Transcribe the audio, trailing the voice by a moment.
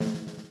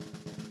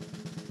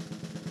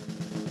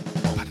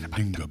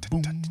dinga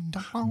boom,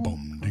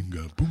 boom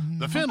dinga boom.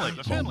 The Finley,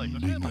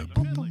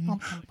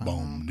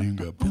 boom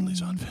dinga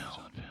Finley's on film.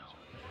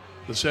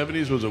 The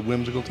 70s was a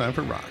whimsical time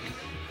for rock.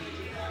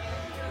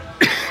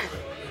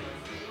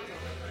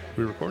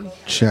 We recording?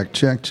 Check.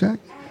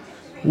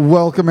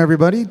 Welcome,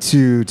 everybody,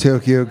 to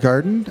Tokyo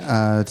Garden.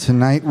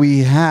 Tonight we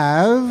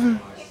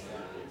have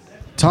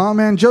Tom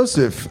and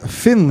Joseph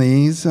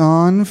Finley's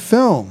on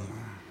film.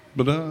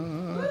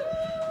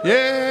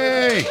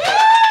 Yay!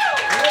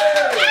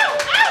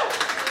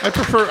 I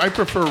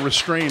prefer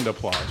restrained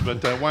applause,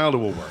 but Wilder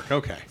will work.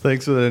 Okay.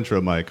 Thanks for that intro,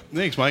 Mike.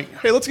 Thanks, Mike.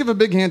 Hey, let's give a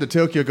big hand to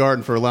Tokyo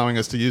Garden for allowing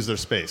us to use their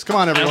space. Come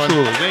on, everyone.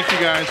 Absolutely. Thank you,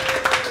 guys.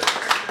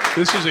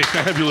 This is a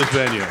fabulous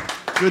venue.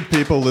 Good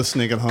people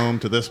listening at home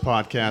to this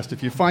podcast,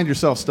 if you find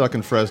yourself stuck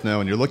in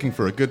Fresno and you're looking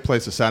for a good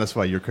place to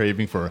satisfy your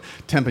craving for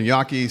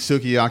teppanyaki,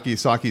 sukiyaki,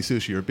 sake,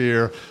 sushi, or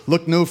beer,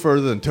 look no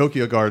further than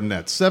Tokyo Garden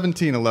at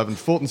 1711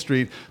 Fulton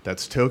Street.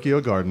 That's Tokyo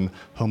Garden,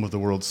 home of the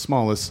world's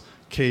smallest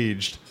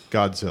caged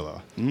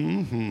Godzilla.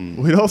 Mm-hmm.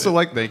 We'd also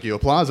like, thank you,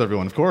 applause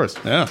everyone, of course.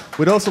 Yeah.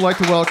 We'd also like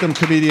to welcome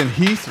comedian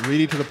Heath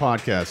Reedy to the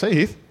podcast. Hey,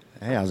 Heath.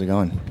 Hey, how's it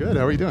going? Good,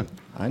 how are you doing?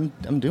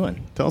 I'm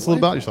doing. Tell us a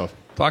little about yourself.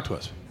 Talk to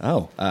us.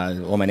 Oh,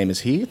 well, my name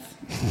is Heath.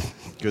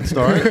 Good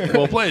start.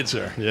 Well played,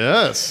 sir.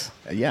 Yes.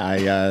 Yeah,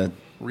 I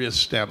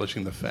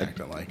Reestablishing the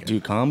fact. I like it.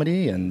 do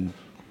comedy, and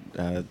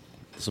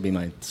this will be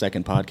my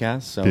second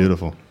podcast. So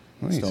Beautiful.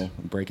 Nice. Still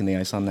breaking the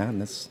ice on that,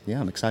 and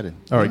I'm excited.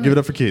 All right, give it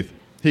up for Keith.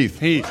 Heath.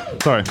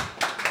 Sorry.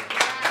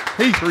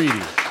 Heath Reedy.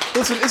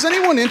 Listen, is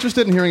anyone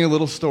interested in hearing a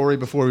little story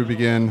before we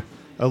begin?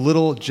 A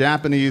little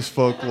Japanese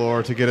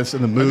folklore to get us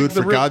in the mood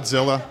for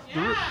Godzilla?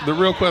 The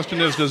real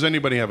question is, does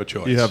anybody have a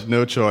choice? You have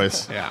no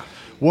choice. Yeah.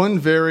 One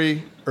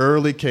very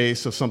early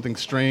case of something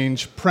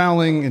strange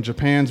prowling in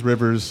Japan's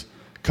rivers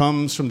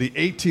comes from the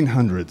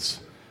 1800s,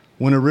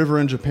 when a river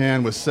in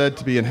Japan was said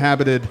to be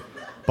inhabited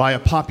by a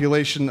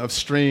population of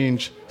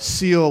strange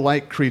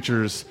seal-like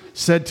creatures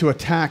said to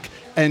attack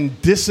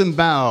and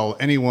disembowel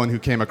anyone who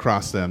came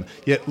across them,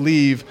 yet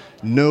leave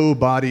no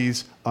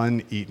bodies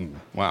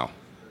uneaten. Wow.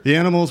 The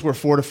animals were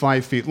 4 to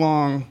 5 feet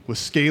long, with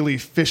scaly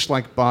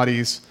fish-like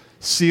bodies,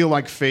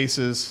 seal-like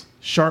faces,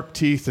 sharp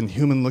teeth, and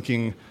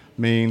human-looking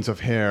manes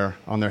of hair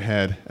on their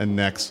head and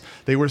necks.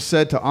 They were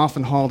said to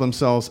often haul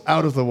themselves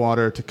out of the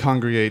water to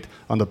congregate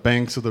on the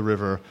banks of the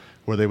river,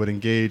 where they would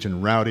engage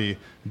in rowdy,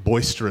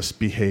 boisterous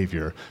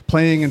behavior,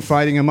 playing and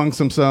fighting amongst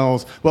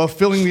themselves while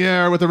filling the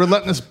air with their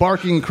relentless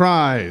barking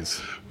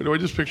cries. Do I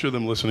just picture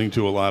them listening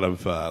to a lot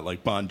of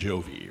like Bon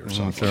Jovi or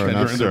something fair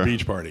enough, during their sir.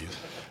 beach parties?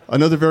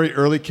 Another very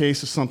early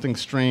case of something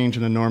strange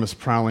and enormous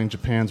prowling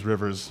Japan's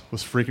rivers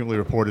was frequently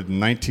reported in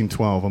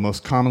 1912, and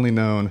most commonly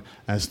known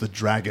as the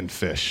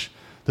dragonfish.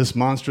 This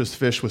monstrous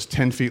fish was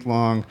 10 feet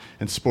long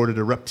and sported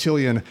a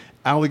reptilian,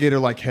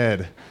 alligator-like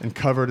head and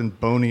covered in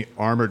bony,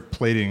 armored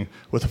plating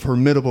with a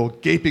formidable,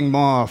 gaping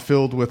maw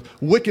filled with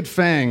wicked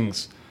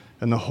fangs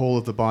and the whole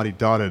of the body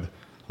dotted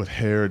with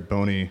haired,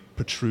 bony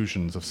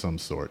protrusions of some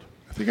sort.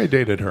 I think I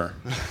dated her.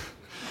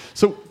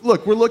 So,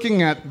 look, we're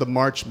looking at the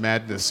March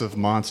Madness of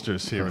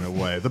monsters here in a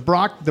way. The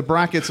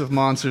brackets of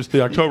monsters.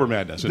 The October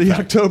Madness. The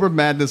October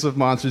Madness of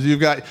monsters. You've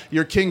got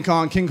your King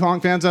Kong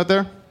fans out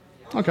there?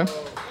 Okay.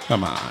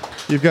 Come on.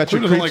 You've got Who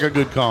your doesn't like a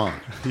good Kong?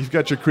 You've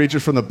got your creature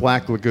from the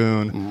Black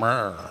Lagoon.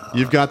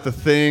 You've got the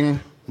Thing.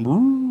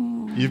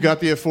 You've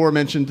got the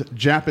aforementioned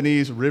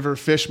Japanese river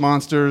fish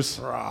monsters.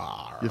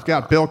 You've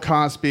got Bill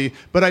Cosby.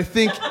 But I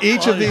think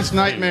each of these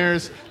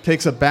nightmares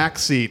takes a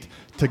backseat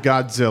to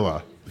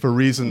Godzilla for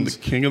reasons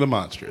The king of the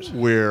monsters.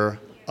 we're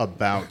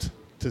about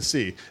to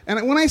see.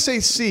 And when I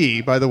say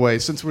see, by the way,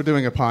 since we're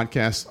doing a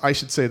podcast, I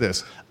should say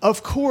this.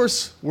 Of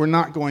course, we're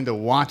not going to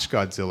watch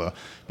Godzilla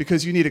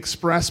because you need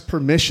express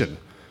permission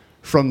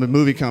from the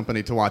movie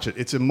company to watch it.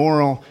 It's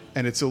immoral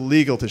and it's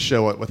illegal to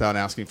show it without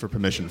asking for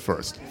permission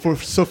first.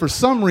 So for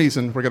some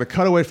reason, we're going to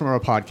cut away from our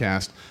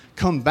podcast,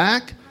 come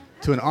back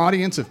to an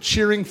audience of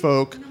cheering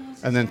folk,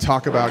 and then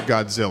talk about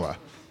Godzilla.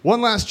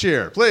 One last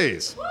cheer,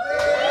 please.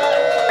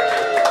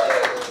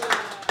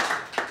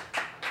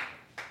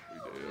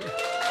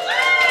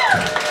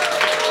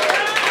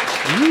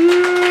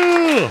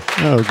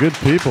 Oh, good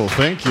people.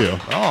 Thank you.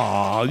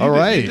 Oh, All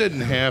right. You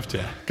didn't have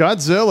to.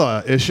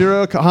 Godzilla.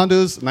 Ishiro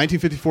Honda's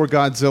 1954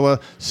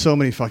 Godzilla. So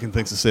many fucking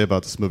things to say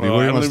about this movie. Where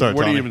do you want to start,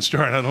 Where do Tommy? you even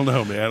start? I don't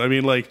know, man. I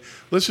mean, like,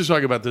 let's just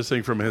talk about this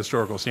thing from a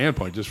historical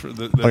standpoint, just for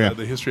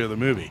the history of the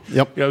movie.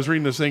 Yep. Yeah, I was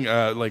reading this thing,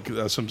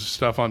 some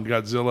stuff on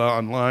Godzilla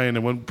online,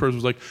 and one person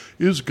was like,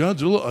 "Is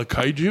Godzilla a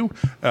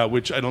kaiju?"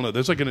 Which I don't know.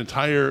 There's like an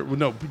entire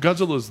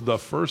Godzilla is the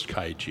first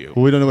kaiju.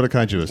 Well, we don't know what a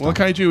kaiju is. Well,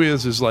 Tom. kaiju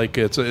is like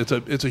it's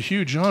a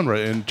huge genre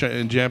in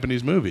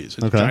Japanese movies.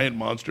 It's Okay. giant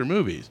monster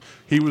movies.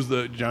 He was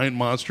the giant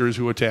monsters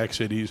who attack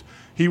cities.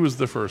 he was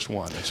the first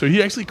one. So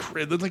he actually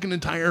created like an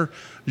entire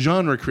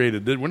genre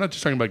created. We're not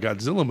just talking about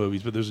Godzilla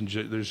movies, but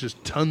there's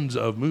just tons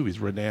of movies.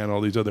 Rodan,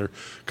 all these other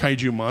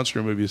kaiju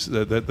monster movies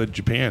that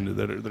Japan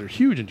that are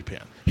huge in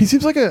Japan. He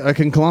seems like a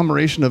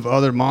conglomeration of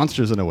other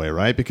monsters in a way,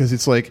 right? Because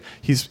it's like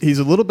he's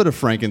a little bit of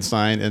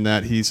Frankenstein in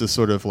that he's a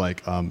sort of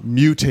like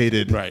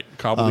mutated, Right,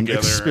 cobbled together,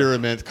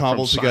 experiment,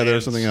 cobbled from together,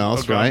 science, something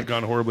else, gone, right?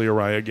 Gone horribly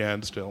awry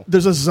again. Still,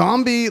 There's a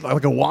zombie,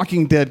 like a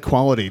Walking Dead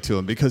quality to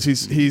him because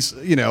he's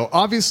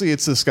obviously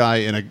it's this guy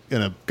in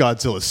a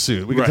Godzilla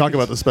suit. We can Right. talk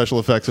about the special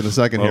effects in a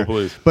second Oh, here,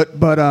 please. but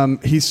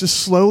he's just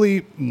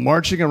slowly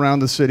marching around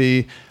the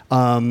city.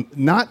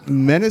 Not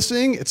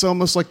menacing. It's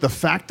almost like the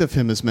fact of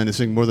him is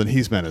menacing more than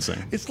he's menacing.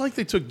 it's like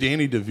they took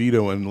Danny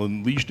DeVito and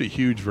unleashed a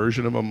huge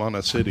version of him on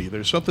a city.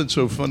 There's something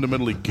so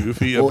fundamentally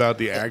goofy about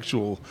the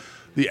actual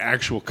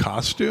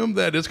costume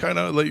that it's kind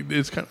of like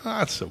it's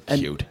so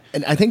cute.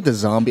 And I think the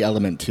zombie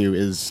element too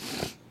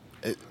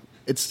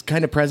it's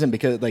kind of present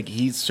because like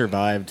he's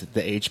survived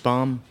the H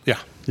bomb. Yeah,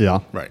 Yeah.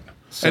 right.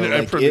 So,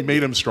 and like, it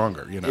made him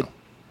stronger.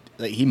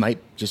 Like he might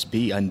just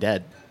be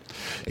undead.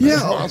 Yeah.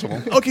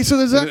 possible. Okay, so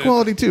there's that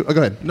quality too. Oh,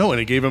 go ahead. No,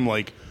 and it gave him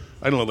like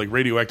I don't know, like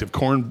radioactive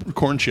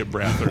corn chip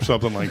breath or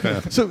something like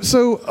that.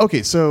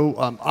 So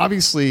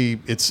obviously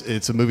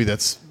it's a movie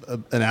that's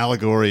an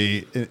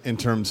allegory in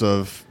terms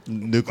of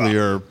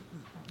nuclear,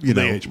 The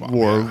H-bomb,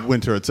 war, yeah.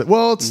 winter. It's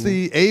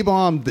the A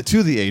bomb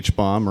to the H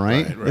bomb,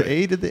 right? Right. The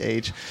A to the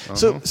H.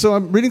 So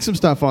I'm reading some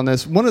stuff on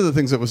this. One of the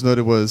things that was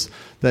noted was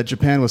that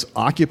Japan was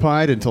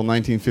occupied until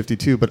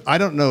 1952, but I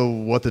don't know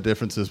what the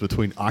difference is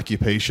between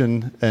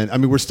occupation and I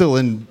mean we're still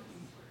in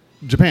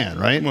Japan,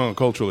 right? Well,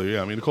 culturally,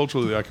 yeah. I mean,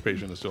 culturally, the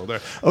occupation is still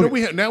there.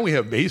 Okay. But now we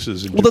have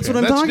bases in Well, that's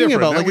Japan. what I'm talking different.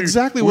 about. Now Like, we-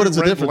 exactly we what is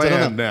the rent difference? I don't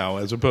land know. now,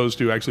 as opposed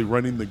to actually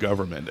running the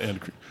government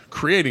and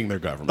creating their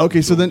government. Okay,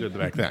 which so we then did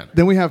back then.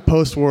 then we have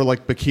post-war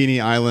like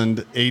Bikini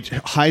Island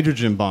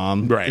hydrogen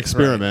bomb Right,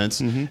 experiments,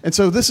 and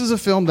so this is a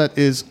film that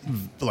is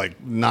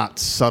like not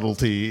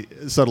subtly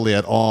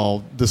at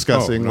all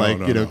discussing Oh,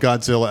 no, no.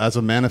 Godzilla as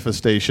a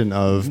manifestation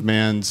of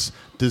man's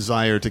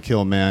desire to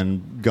kill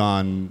man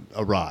gone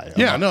awry.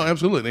 Yeah, no,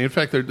 absolutely. In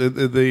fact,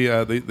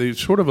 they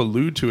sort of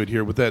allude to it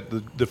here with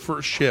that the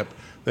first ship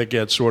that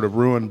gets sort of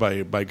ruined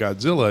by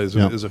Godzilla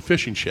is a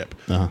fishing ship,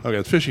 okay,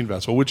 a fishing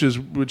vessel, which is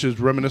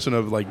reminiscent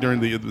of like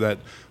during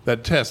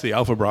that test, the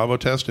Alpha Bravo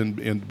test in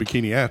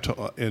Bikini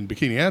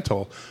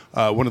Atoll.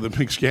 One of the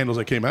big scandals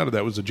that came out of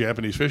that was the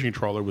Japanese fishing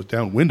trawler was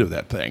downwind of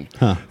that thing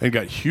and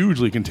got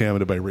hugely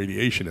contaminated by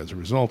radiation as a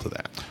result of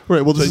that.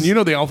 Right, well, so, this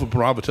is- the Alpha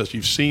Bravo test.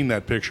 You've seen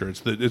that picture. It's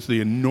the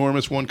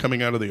enormous one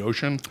coming out of the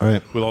ocean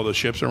Right. with all the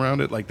ships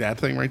around it. Like that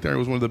thing right there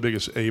was one of the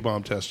biggest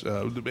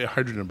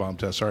hydrogen bomb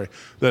tests.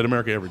 That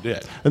America ever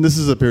did. And this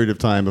is a period of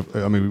time.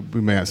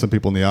 We may have some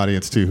people in the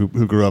audience too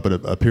who grew up at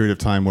a period of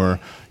time where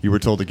you were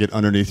told to get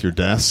underneath your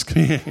desk.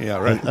 Yeah,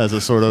 right. As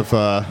a sort of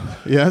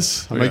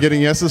yes. Am I Yeah.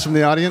 getting yeses from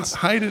the audience?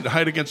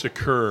 Hide against a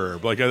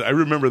curb. Like I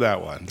remember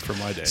that one from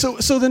my day. So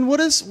then what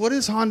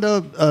is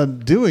Honda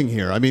doing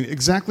here? I mean,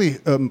 exactly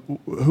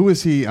who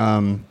is he?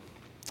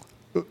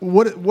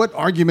 What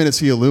argument is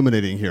he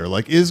illuminating here?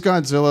 Like, is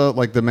Godzilla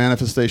like the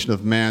manifestation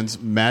of man's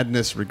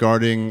madness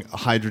regarding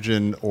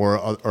hydrogen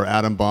or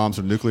atom bombs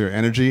or nuclear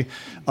energy?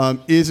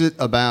 Is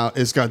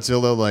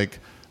Godzilla like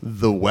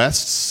the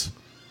West's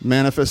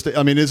manifestation?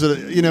 I mean, is it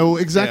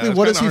exactly Yeah, it's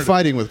what is kinda he hard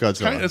fighting with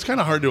Godzilla? It's kind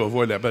of hard to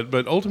avoid that,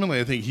 but ultimately,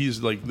 I think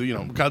he's like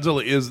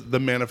Godzilla is the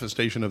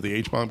manifestation of the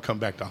H bomb come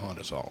back to haunt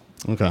us all.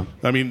 Okay.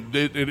 I mean,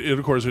 it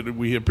of course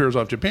we appears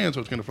off Japan, so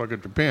it's going to fuck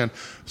up Japan.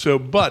 So,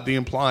 but the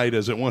implied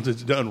is that once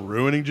it's done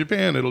ruining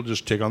Japan, it'll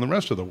just take on the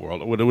rest of the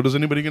world. What is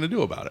anybody going to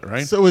do about it,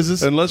 right? So is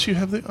this- unless you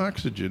have the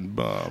oxygen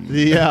bomb?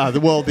 the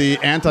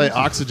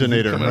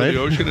anti-oxygenator, Come out right? of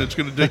the ocean, it's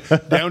going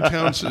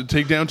to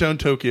take downtown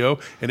Tokyo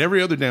and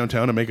every other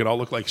downtown and make it all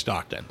look like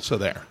Stockton. So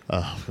there.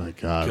 Oh my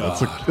God,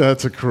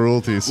 that's a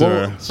cruelty,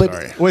 sir. Well,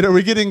 Sorry. Wait, are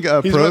we getting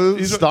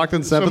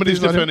pro-Stockton sympathy? Somebody's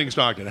defending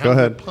Stockton. How Go is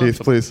ahead, that Heath,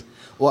 possible? please.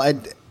 Well,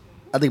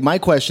 I think my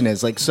question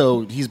is like,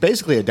 so he's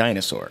basically a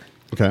dinosaur,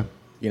 Okay.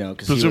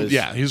 because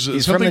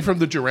he's something from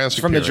the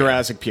Jurassic from period. the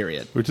Jurassic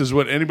period. Which is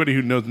what anybody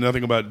who knows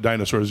nothing about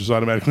dinosaurs just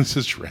automatically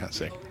says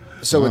Jurassic.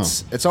 So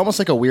it's almost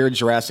like a weird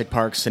Jurassic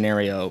Park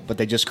scenario, but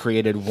they just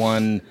created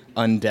one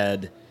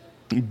undead,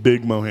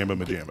 Big Mohamba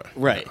Majamba.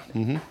 right?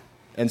 Mm-hmm.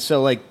 And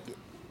so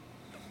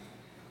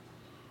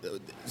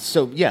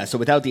so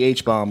without the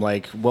H bomb,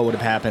 like what would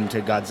have happened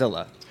to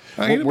Godzilla?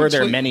 Were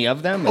there many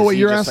of them? Is he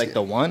you're just asking, like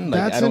the one?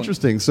 Like, that's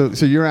interesting. So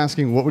you're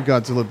asking, what would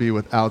Godzilla be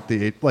without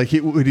the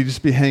would he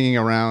just be hanging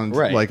around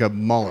Right. like a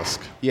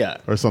mollusk? Yeah.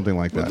 Or something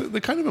like that. They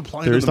kind of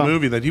implied There's in the not-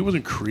 movie that he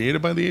wasn't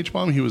created by the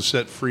H-bomb. He was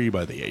set free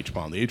by the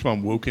H-bomb. The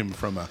H-bomb woke him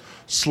from a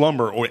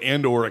slumber or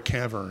a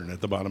cavern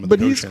at the bottom of But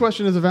the Heath's ocean.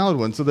 question is a valid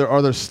one. So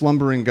are there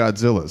slumbering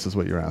Godzillas, is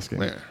what you're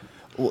asking. Yeah.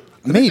 Well,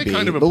 I think maybe they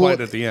kind of but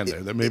implied at the end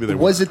there that maybe they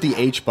was were. it the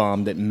H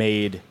bomb that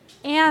made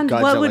And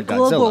Godzilla, what would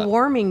global Godzilla.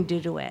 warming do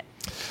to it?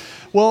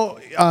 Well,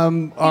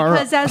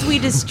 Because as we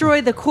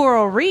destroy the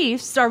coral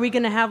reefs, are we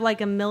going to have like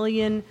 1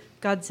 million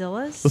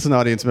Godzilla's? Listen,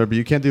 audience member,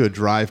 you can't do a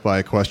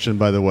drive-by question.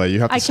 By the way, you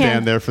have to I stand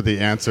can. there for the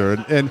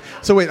answer. And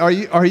so, wait, are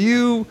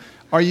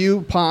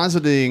you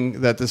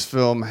positing that this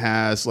film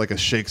has like a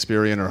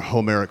Shakespearean or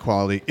Homeric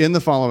quality in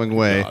the following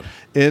way? God.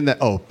 In that,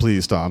 oh,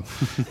 please, Tom.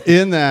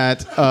 In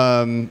that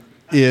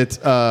it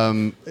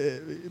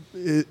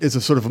is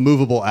a sort of a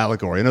movable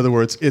allegory. In other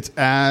words, it's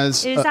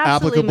as It is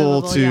absolutely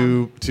applicable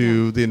movable,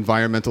 to the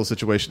environmental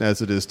situation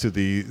as it is to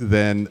the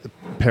then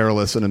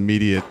perilous and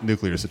immediate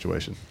nuclear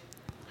situation.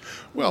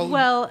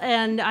 Well,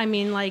 and I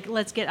mean, like,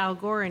 let's get Al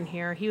Gore in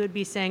here. He would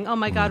be saying, "Oh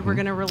my God, we're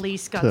going to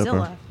release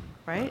Godzilla,"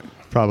 right?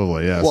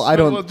 Probably, yes. Well, I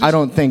Well, don't. just- I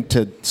don't think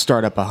to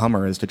start up a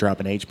Hummer is to drop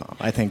an H bomb.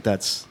 I think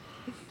that's.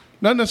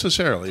 Not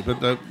necessarily, but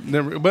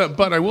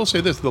but I will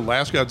say this: the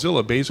last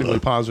Godzilla basically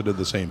posited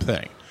the same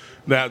thing.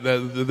 That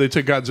they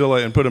took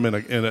Godzilla and put him in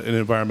an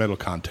environmental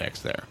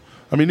context there.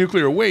 I mean,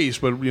 nuclear waste,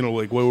 but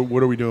like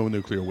what are we doing with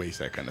nuclear waste?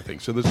 That kind of thing.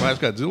 So this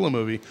last Godzilla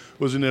movie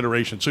was an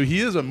iteration. So he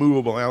is a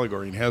movable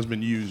allegory and has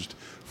been used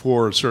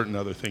for certain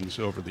other things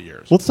over the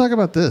years. Let's talk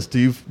about this.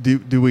 Do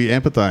we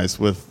empathize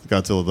with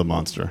Godzilla the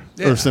monster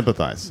Yeah. or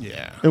sympathize?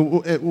 Yeah. And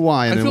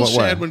why? And I in feel what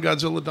way? sad when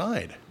Godzilla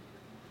died.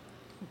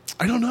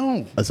 I don't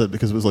know. I said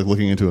because it was like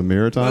looking into a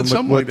mirror, Tom.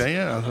 Something like that,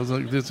 yeah. I was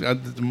like, this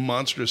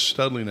monstrous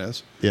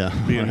studliness Yeah,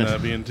 being,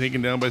 right. being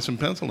taken down by some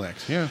pencil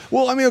necks. Yeah.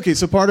 Well, I mean, okay,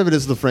 so part of it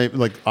is the frame,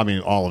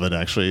 all of it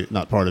actually,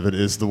 not part of it,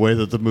 is the way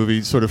that the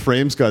movie sort of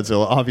frames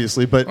Godzilla,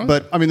 obviously. But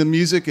I mean, the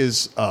music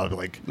is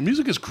The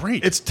music is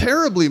great. it's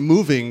terribly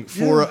moving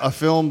for Yeah. a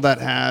film that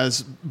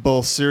has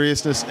both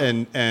seriousness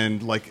and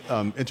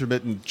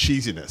intermittent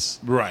cheesiness.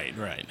 right.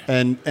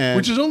 And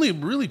Which is only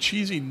really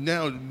cheesy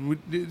now.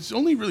 It's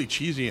only really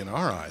cheesy in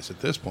our eyes at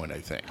this point, I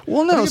think.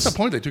 Well, no, I think at the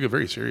point they took it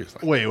very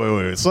seriously.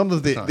 Wait. Some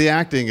of the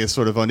acting is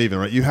sort of uneven,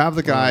 right? You have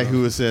the guy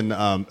who was in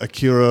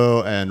Akira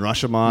and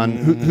Rashomon.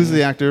 Who's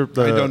the actor?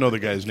 I don't know the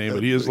guy's name,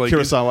 but he is like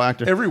Kurosawa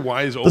actor. Every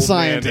wise old man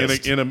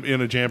scientist.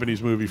 in a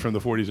Japanese movie from the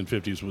 40s and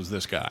 50s was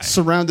this guy.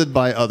 Surrounded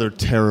by other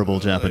terrible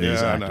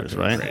Japanese Yeah, not actors,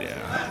 very right? great,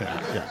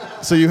 yeah.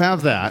 So you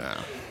have that.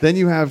 Then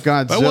you have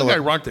Godzilla. That one guy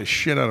rocked the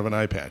shit out of an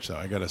eye patch, though,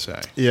 I gotta say.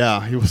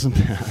 Yeah, he wasn't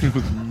bad. It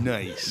was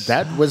nice.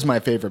 That was my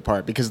favorite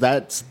part because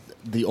that's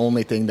the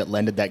only thing that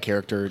lended that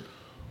character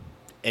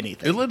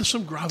anything. It led to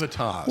some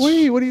gravitas. What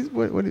do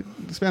you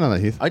expand on that,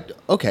 Heath?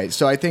 Okay,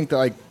 so I think that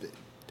like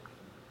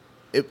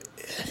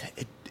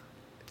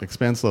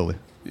Expand slowly.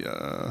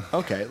 Yeah.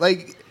 okay,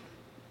 like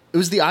it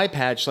was the eye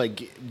patch.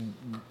 Like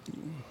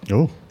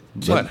Oh.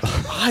 What?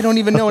 I don't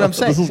even know what I'm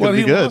saying. This is Well, gonna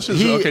he be good. lost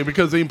his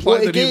because they implied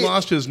Well, it that he gave-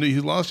 lost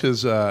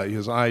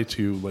his eye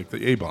to like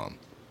the A bomb.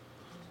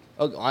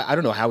 Oh, I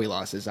don't know how he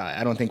lost his eye.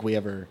 I don't think we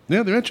ever.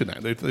 Yeah, they mentioned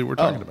that. They were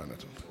talking about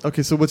it.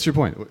 Okay, so what's your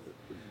point?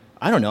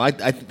 I don't know. I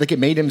think it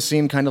made him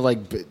seem kind of like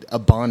a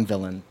Bond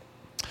villain,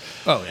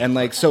 Oh, yeah. and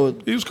like so.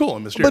 He was cool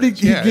and mysterious. But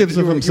he Yeah, gives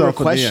it- of You were himself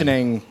in the end.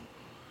 questioning,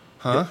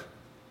 Huh?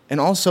 and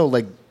also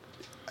like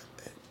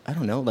I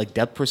don't know, like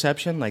depth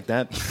perception, like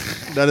that.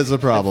 That is a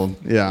problem.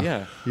 Yeah.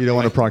 Yeah. You don't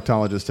want a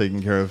proctologist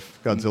taking care of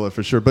Godzilla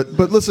for sure. But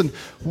listen,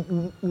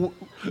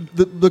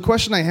 the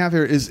question I have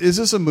here is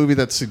this a movie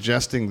that's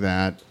suggesting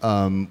that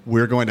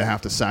we're going to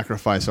have to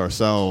sacrifice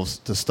ourselves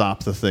to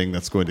stop the thing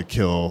that's going to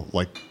kill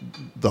like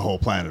the whole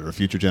planet or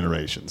future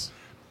generations?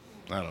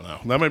 I don't know.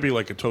 That might be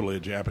like a totally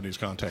Japanese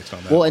context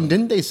on that. Well, one. and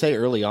didn't they say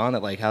early on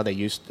that like how they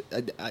used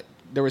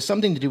there was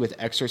something to do with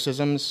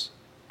exorcisms,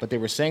 but they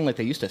were saying like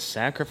they used to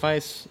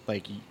sacrifice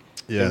like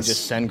they would Yes.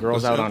 just send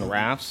girls out on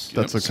rafts.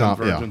 That's a some comp-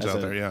 yeah. virgins That's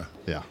out a- there. Yeah.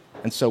 Yeah.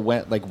 And so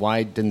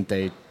why didn't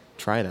they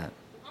try that?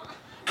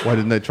 Why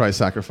didn't they try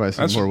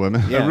sacrificing more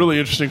women? Yeah. A really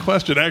interesting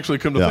question. Actually,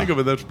 come to Yeah. think of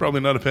it, that's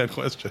probably not a bad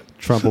question.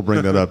 Trump will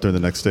bring that up during the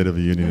next State of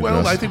the Union Well,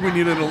 address. I think we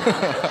need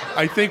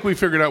I think we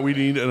figured out we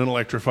need an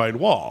electrified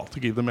wall to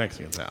keep the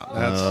Mexicans out.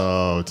 That's,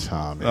 Oh,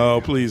 Tommy. oh,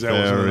 please, that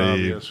wasn't an Very,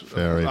 obvious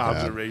very bad.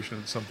 observation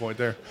at some point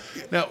there.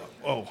 Now,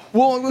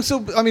 Well,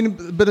 so I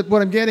mean, but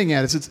what I'm getting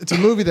at is it's a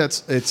movie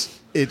that's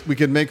we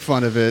can make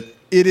fun of it.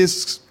 It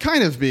is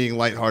kind of being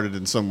lighthearted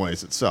in some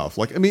ways itself.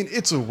 Like, I mean,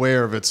 it's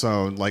aware of its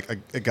own. Like,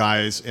 a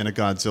guy's in a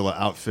Godzilla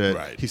outfit.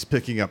 Right. He's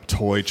picking up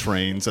toy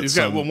trains at he's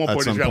some got at one at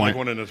point some he's got like point.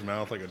 one in his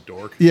mouth like a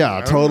dork.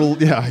 Yeah, total.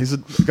 Yeah, he's a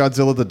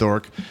Godzilla the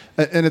dork,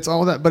 and it's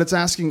all that. But it's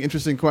asking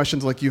interesting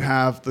questions. Like you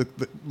have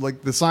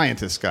the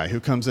scientist guy who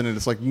comes in and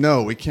it's like,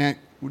 no, we can't.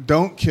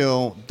 Don't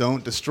kill.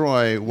 Don't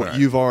destroy what Right.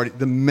 you've already.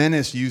 The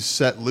menace you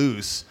set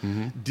loose.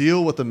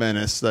 Deal with the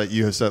menace that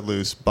you have set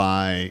loose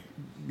by,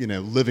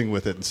 living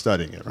with it and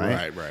studying it.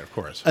 Right. Right, of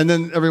course. And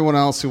then everyone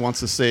else who wants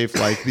to save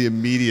like the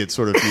immediate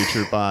sort of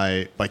future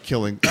by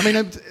killing. I mean,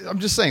 I'm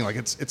just saying, like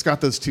it's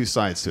got those two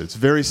sides to it. It's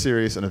very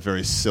serious and a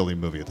very silly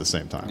movie at the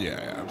same time. Yeah,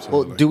 Well,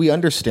 absolutely. do we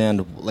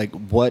understand like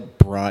what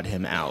brought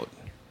him out?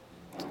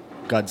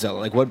 Godzilla,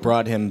 like what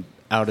brought him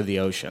out of the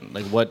ocean?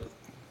 Like what?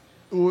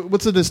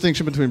 What's the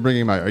distinction between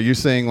bringing him out? Are you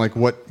saying like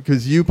what?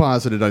 Because you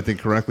posited, I think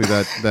correctly,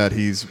 that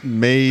he's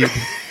made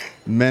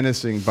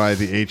menacing by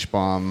the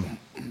H-bomb,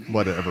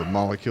 whatever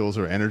molecules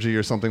or energy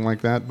or something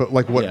like that. But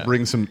like what Yeah.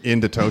 brings him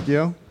into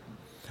Tokyo?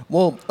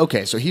 Well,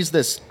 okay, so he's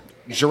this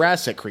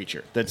Jurassic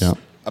creature that's Yeah.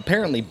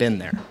 apparently been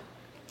there.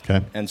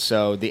 Okay. And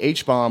so the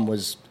H-bomb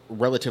was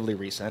relatively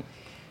recent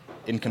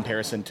in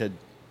comparison to,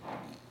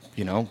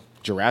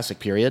 Jurassic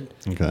period.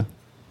 Okay.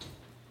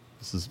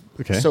 This is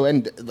okay. So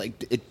it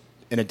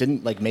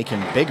didn't like make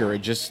him bigger.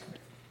 It just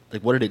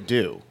what did it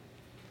do?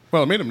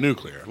 Well, it made him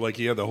nuclear. Like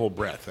he had the whole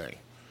breath thing.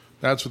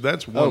 That's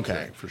one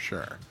thing for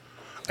sure.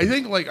 I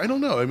think I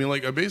don't know. I mean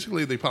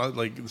basically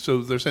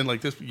so they're saying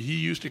this. He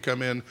used to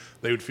come in.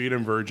 They would feed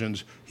him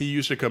virgins. He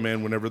used to come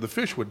in whenever the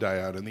fish would die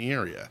out in the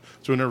area.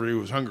 So whenever he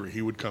was hungry,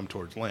 he would come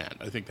towards land.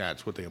 I think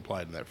that's what they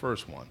implied in that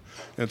first one.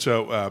 And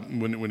so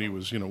when he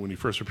was when he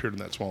first appeared in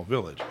that small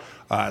village.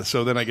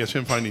 So then I guess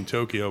him finding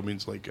Tokyo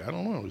means I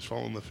don't know, he's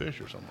following the fish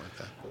or something like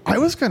that. I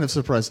was kind of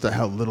surprised at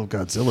how little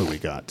Godzilla we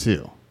got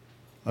too.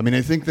 I mean,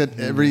 I think that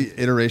every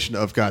iteration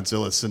of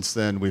Godzilla since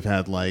then, we've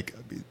had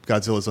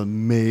Godzilla's a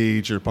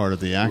major part of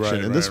the action,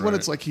 Right, and this one,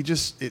 right.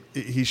 it's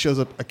he shows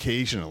up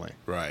occasionally.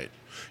 Right.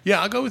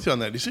 Yeah, I'll go with you on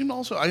that. He seemed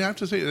also, I have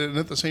to say, and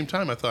at the same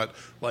time, I thought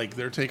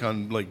their take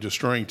on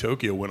destroying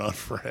Tokyo went on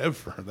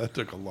forever. That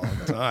took a long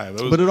time.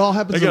 But it all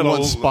happens in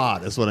one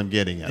spot, is what I'm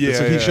getting at. Yeah,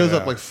 so he shows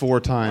up 4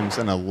 times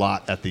and a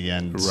lot at the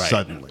end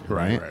suddenly,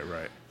 Right.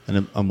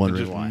 And I'm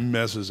wondering Just why.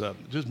 messes up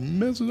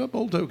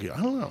old Tokyo.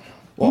 I don't know.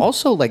 Well,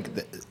 also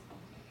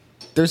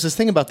there's this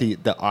thing about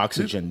the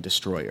oxygen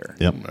destroyer.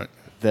 Yep. Right.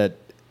 That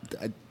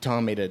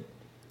Tom made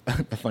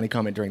a funny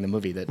comment during the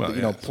movie that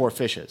poor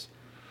fishes.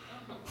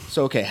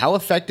 So how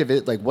effective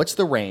is what's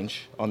the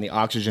range on the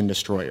oxygen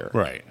destroyer?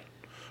 Right.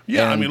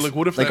 Yeah, And, I mean,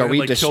 what if are we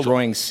killed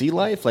destroying sea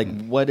life?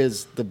 What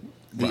is the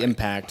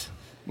impact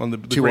on the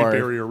to Great our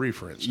Barrier Reef,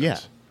 for instance? Yeah.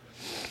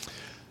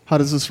 How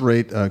does this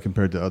rate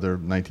compared to other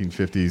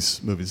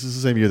 1950s movies? This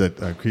is the same year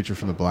that Creature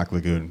from the Black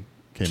Lagoon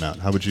came out.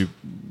 How would you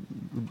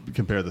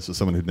compare this to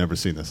someone who'd never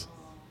seen this?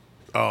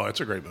 Oh,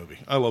 it's a great movie.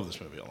 I love this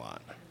movie a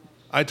lot.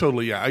 I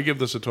give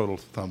this a total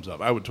thumbs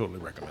up. I would totally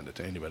recommend it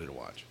to anybody to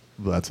watch.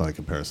 Well, that's not a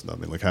comparison, though. I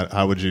mean,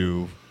 how would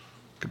you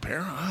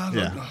compare?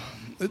 Yeah.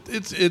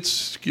 It's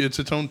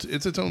its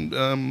own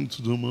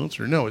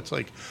monster. No, it's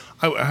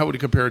how would it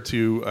compare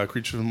to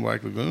Creature from the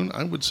Black Lagoon?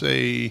 I would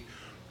say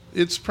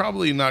it's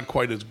probably not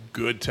quite as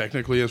good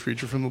technically as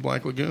Creature from the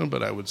Black Lagoon,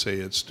 but I would say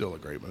it's still a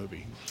great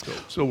movie.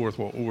 Still worth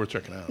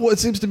checking out. Well, it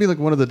seems to me like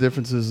one of the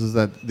differences is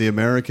that the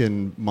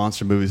American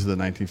monster movies of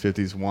the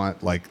 1950s want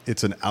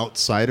it's an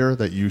outsider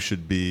that you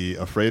should be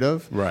afraid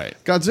of. Right.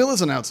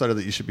 Godzilla's an outsider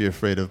that you should be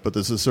afraid of, but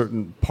there's a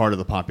certain part of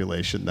the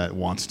population that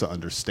wants to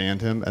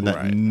understand him, and that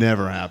Right.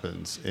 never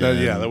happens.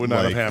 That would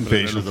not have happened.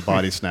 Invasion of the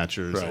Body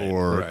Snatchers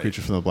or Right.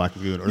 Creature from the Black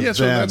Lagoon. Or Yeah,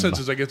 so in them. that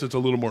sense, I guess it's a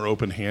little more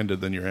open-handed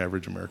than your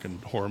average American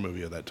horror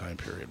movie of that time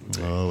period would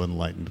be. Oh,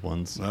 enlightened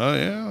ones. Oh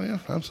yeah,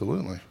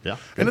 absolutely. Yeah.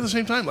 And at the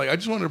same time, I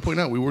just wanted to point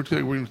out, we're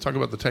going to talk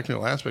about the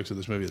technical aspects of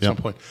this movie at some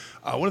point.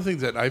 One of the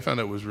things that I found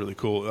out was really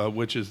cool,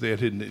 which is they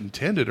had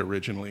intended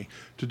originally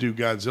to do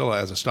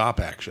Godzilla as a stop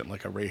action,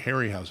 like a Ray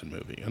Harryhausen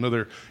movie.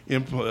 Another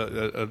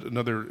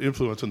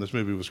influence on this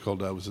movie was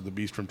called was it The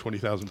Beast from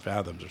 20,000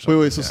 Fathoms or something?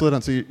 Wait, so slow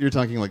down. So you're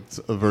talking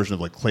a version of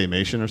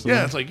claymation or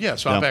something? Yeah,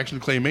 it's stop action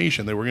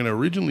claymation. They were going to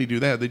originally do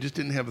that. They just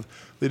didn't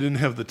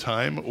have the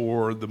time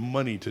or the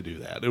money to do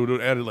that. It would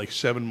have added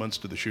 7 months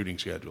to the shooting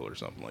schedule or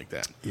something like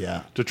that.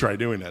 Yeah. To try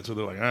doing that. So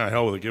they're like,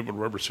 hell with it, give him a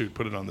rubber suit,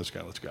 put it on this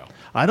guy, let's go.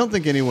 I don't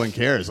think anyone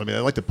cares. I mean, I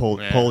like to poll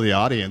the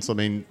audience. I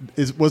mean,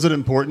 was it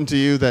important to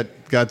you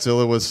that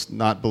Godzilla was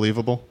not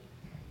believable?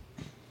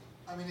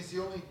 I mean, is he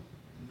only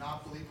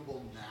not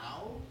believable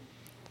now?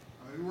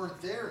 I mean, we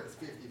weren't there at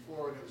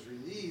 54 when it was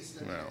released.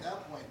 I mean, at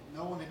that point,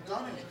 no one had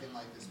done anything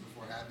like this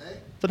before, had they?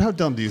 But how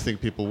dumb do you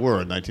think people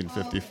were in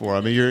 1954?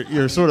 I mean,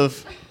 you're sort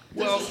of...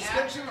 Well,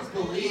 suspension of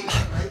belief,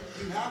 right?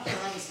 You have to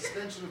have a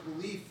suspension of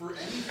belief for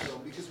any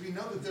film because we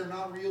know that they're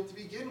not real to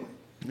begin with.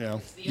 Yeah.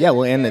 Yeah,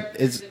 well, and it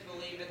is.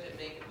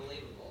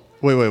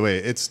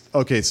 Wait. It's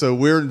okay. So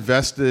we're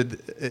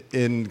invested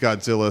in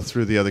Godzilla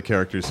through the other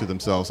characters who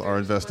themselves are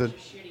invested.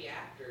 Shitty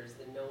actors,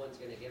 then no one's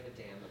going to give a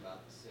damn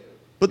about the suit.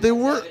 But they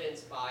That's were.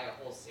 evidenced by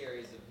a whole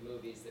series of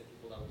movies that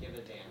people don't give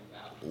a damn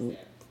about.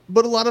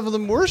 But a lot of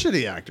them were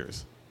shitty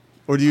actors.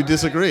 Or do you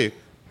disagree?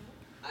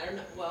 I don't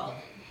know. Well,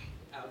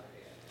 okay.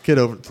 Get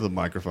over to the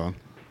microphone.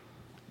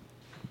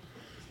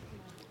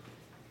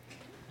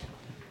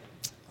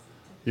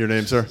 Your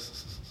name, sir?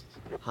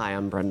 Hi,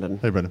 I'm Brendan.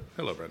 Hey, Brendan.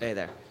 Hello, Brendan. Hey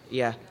there.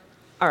 Yeah.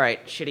 All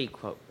right. Shitty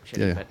quote.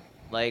 Shitty, Yeah.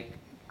 but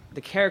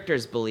the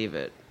characters believe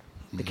it.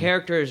 The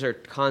characters are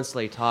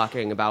constantly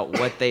talking about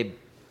what they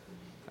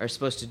are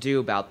supposed to do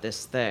about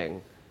this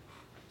thing,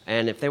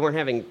 and if they weren't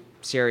having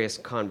serious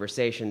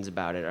conversations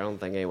about it, I don't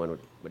think anyone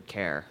would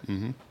care.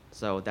 Mm-hmm.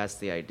 So that's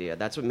the idea.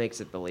 That's what makes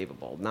it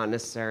believable, not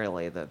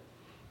necessarily the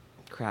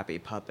crappy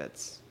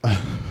puppets at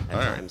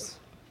times.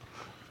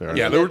 Fair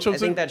Yeah, enough. there were I something.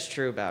 think that's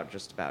true about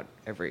just about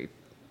every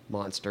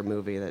monster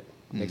movie that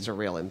makes a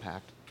real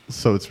impact.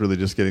 So it's really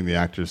just getting the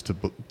actors to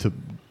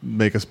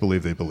make us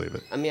believe they believe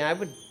it. I mean,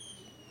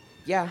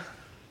 yeah,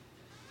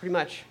 pretty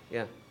much,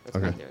 yeah. That's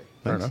my Okay. theory.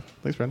 Fair Thanks. enough.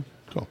 Thanks, Brendan.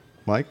 Cool.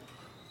 Mike?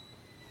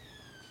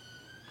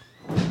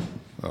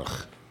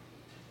 Ugh.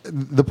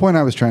 The point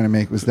I was trying to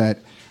make was that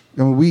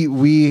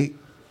we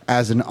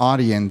as an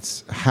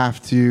audience,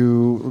 have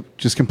to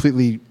just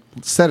completely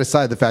set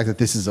aside the fact that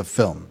this is a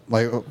film,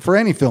 like for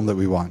any film that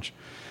we watch.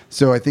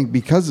 So I think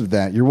because of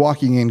that, you're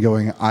walking in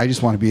going, I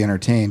just want to be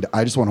entertained.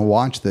 I just want to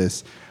watch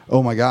this.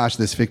 Oh my gosh,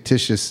 this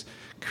fictitious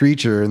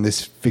creature in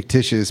this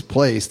fictitious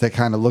place that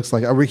kind of looks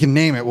like, we can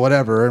name it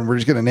whatever, and we're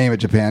just going to name it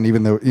Japan,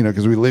 even though,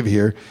 because we live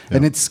here. Yeah.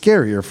 And it's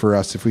scarier for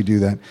us if we do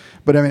that.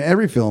 But I mean,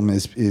 every film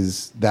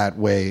is that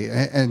way.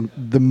 And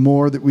the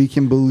more that we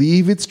can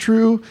believe it's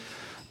true,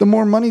 the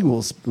more money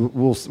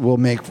we'll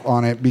make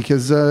on it,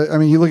 because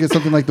you look at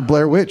something like the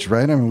Blair Witch,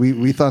 right? I mean,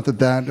 we thought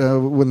that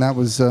when that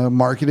was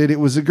marketed, it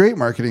was a great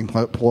marketing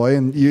ploy,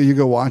 and you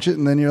go watch it,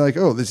 and then you're like,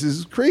 oh, this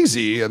is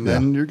crazy, and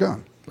then you're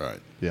gone. Right.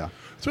 Yeah.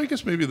 So I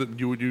guess maybe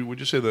that would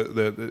you say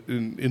that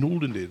in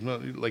olden days,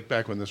 like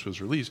back when this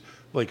was released,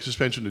 like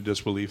suspension of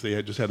disbelief, they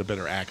just had a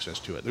better access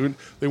to it.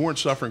 They weren't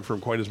suffering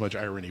from quite as much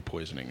irony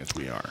poisoning as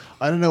we are.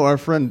 I don't know. Our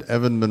friend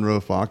Evan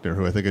Monroe Faulkner,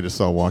 who I think I just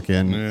saw walk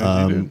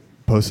in,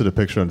 posted a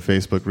picture on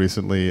Facebook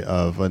recently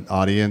of an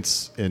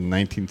audience in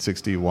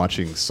 1960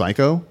 watching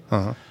Psycho.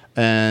 Uh-huh.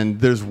 And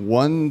there's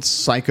one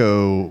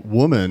Psycho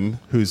woman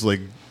who's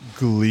like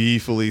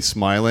gleefully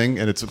smiling,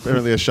 and it's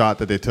apparently a shot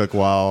that they took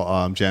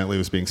while Janet Leigh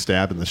was being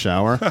stabbed in the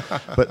shower.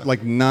 But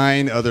like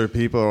 9 other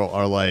people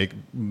are like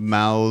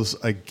mouths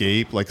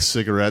agape, like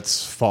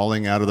cigarettes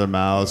falling out of their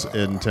mouths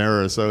in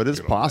terror. So it is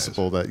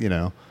possible that,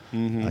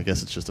 I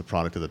guess it's just a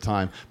product of the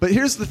time. But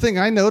here's the thing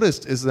I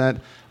noticed is that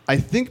I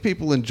think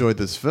people enjoyed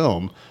this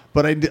film,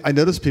 but I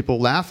noticed people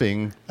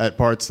laughing at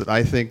parts that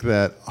I think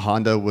that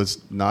Honda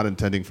was not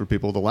intending for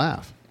people to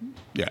laugh.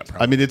 Yeah,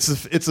 probably. I mean,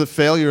 it's a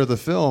failure of the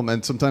film,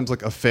 and sometimes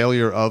like a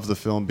failure of the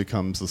film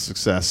becomes a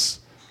success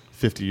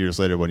 50 years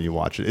later when you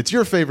watch it. It's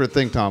your favorite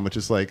thing, Tom, which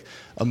is like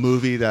a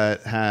movie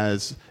that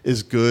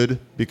is good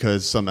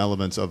because some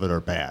elements of it are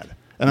bad.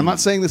 And I'm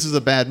not saying this is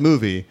a bad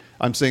movie.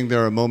 I'm saying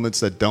there are moments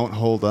that don't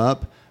hold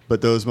up,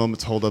 but those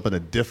moments hold up in a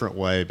different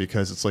way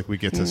because it's like we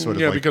get to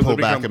sort of pull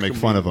back and make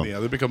fun of them. Yeah,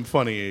 they become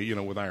funny,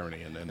 with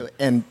irony.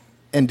 And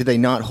do they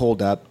not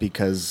hold up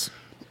because,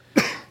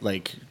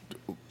 like,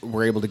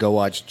 we're able to go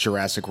watch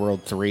Jurassic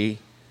World 3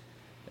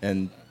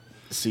 and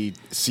see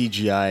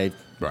CGI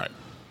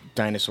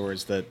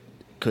dinosaurs that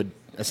could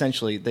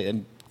essentially,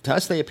 to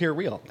us, they appear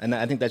real. And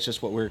I think that's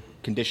just what we're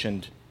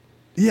conditioned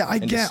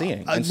into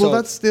seeing. So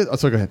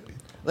go ahead.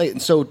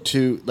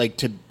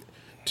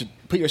 To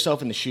put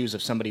yourself in the shoes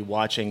of somebody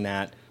watching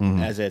that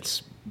as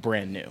it's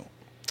brand new.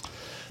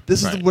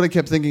 This is what I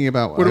kept thinking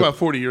about. What about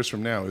 40 years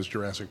from now? Is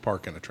Jurassic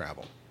Park going to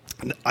travel?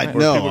 I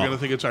know. People are going to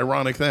think it's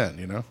ironic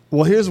then,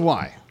 Well, here's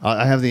why.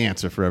 I have the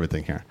answer for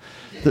everything here.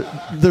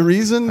 The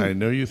reason... I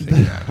know you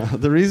think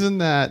that. The reason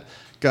that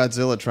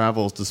Godzilla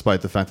travels,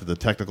 despite the fact that the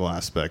technical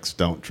aspects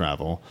don't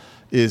travel,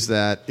 is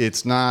that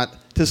it's not...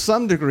 To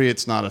some degree,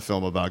 it's not a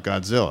film about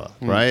Godzilla,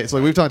 right? It's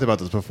like we've talked about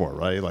this before,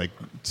 right? Like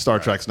Star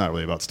Trek's not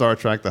really about Star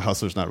Trek. The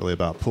Hustler's not really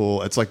about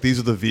pool. It's like these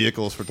are the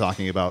vehicles for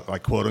talking about,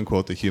 like, quote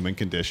unquote, the human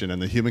condition.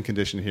 And the human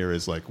condition here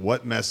is like,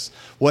 what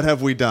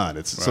have we done?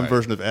 It's some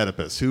version of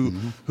Oedipus.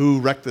 Who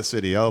wrecked the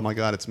city? Oh my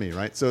God, it's me,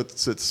 right? So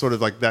it's sort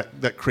of like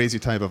that crazy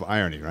type of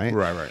irony, right?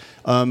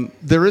 Right.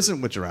 There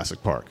isn't with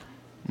Jurassic Park.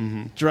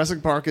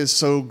 Jurassic Park is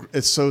so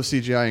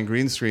CGI and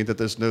green screen that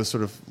there's no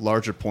sort of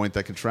larger point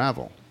that can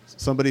travel.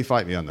 Somebody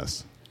fight me on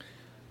this.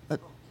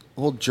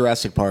 Well,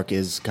 Jurassic Park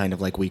is kind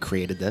of like we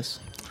created this.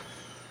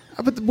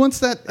 But once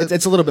that...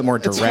 It's a little bit more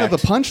direct. It's sort of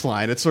the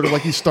punchline. It's sort of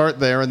like you start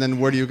there, and then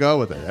where do you go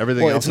with it?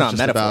 Everything else it's not is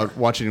just metaphor. about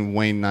watching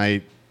Wayne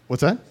Knight.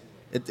 What's that?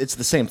 It's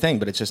the same thing,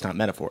 but it's just not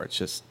metaphor. It's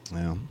just...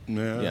 Yeah.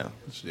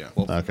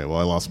 Well, okay, well,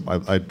 I lost...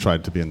 I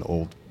tried to be an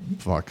old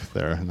fuck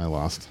there, and I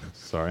lost.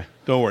 Sorry.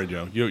 Don't worry,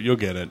 Joe. You'll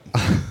get it.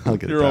 I'll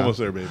get it. You're almost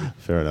there, baby.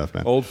 Fair enough,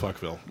 man. Old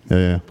fuckville.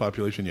 Yeah.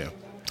 Population, yeah.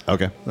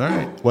 Okay. All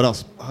right. What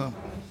else? I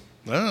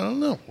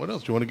don't know. What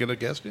else? Do you want to get a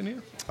guest in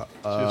here? See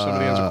if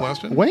somebody has a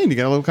question? Wayne, you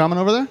got a little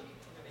comment over there?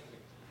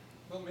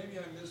 Well, maybe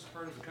I missed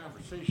part of the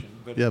conversation,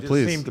 but yeah, it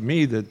please. seemed to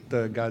me that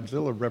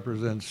Godzilla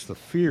represents the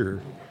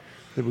fear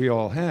that we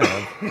all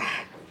have.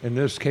 In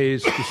this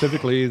case,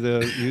 specifically,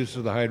 the use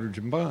of the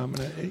hydrogen bomb.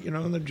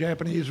 And, the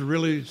Japanese are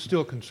really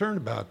still concerned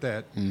about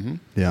that. Mm-hmm.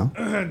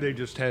 Yeah. They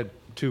just had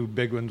 2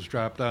 big ones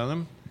dropped on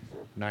them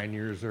 9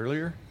 years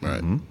earlier.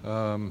 Right.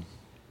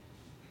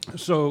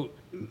 So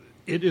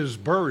it is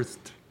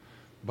birthed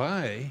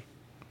by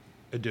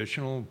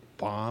additional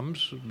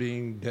bombs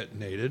being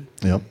detonated.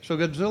 Yep. So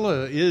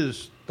Godzilla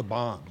is the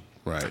bomb.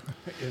 Right.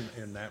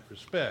 In that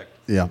respect.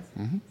 Yeah.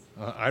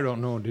 I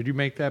don't know. Did you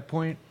make that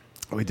point?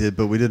 We did,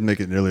 but we didn't make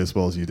it nearly as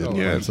well as you did.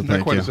 Yeah, it's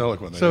not quite as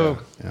eloquent.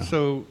 So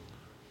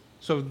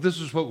this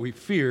is what we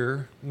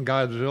fear, and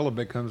Godzilla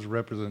becomes a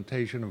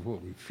representation of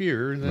what we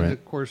fear. And then,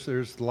 of course,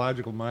 there's the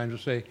logical mind to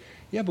say,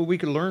 yeah, but we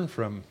could learn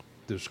from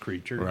this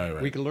creature.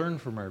 Right. We could learn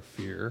from our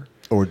fear.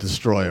 Or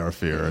destroy our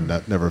fear and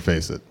never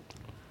face it.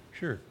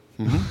 Sure.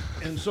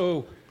 Mm-hmm. And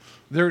so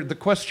the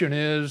question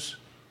is,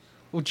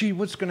 well, gee,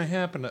 what's going to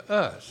happen to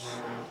us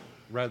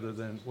rather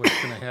than what's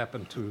going to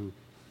happen to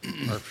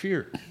our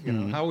fear?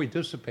 How we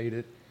dissipate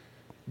it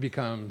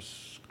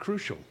becomes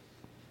crucial.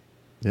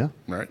 Yeah.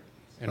 Right.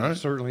 And it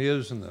certainly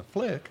is in the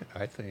flick,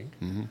 I think.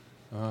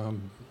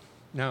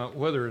 Now,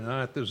 whether or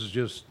not this is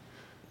just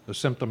a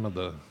symptom of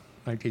the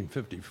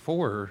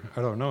 1954,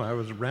 I don't know. I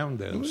was around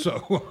then,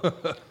 so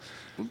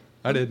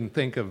I didn't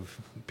think of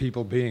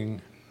people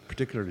being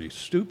particularly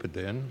stupid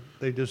then.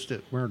 They just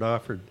weren't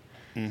offered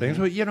things.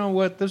 But you know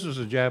what? This is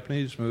a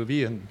Japanese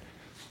movie, and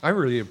I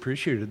really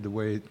appreciated the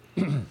way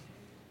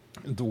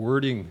the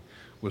wording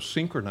was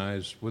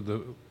synchronized with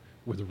the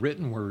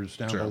written words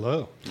down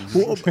below.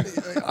 Well,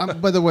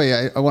 by the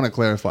way, I want to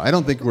clarify. I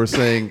don't think we're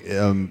saying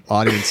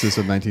audiences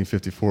of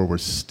 1954 were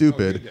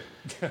stupid.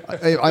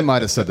 I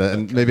might have said that,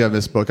 and maybe I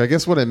misspoke. I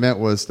guess what I meant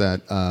was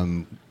that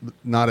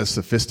not as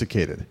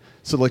sophisticated.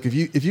 So, like, if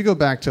you go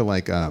back to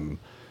like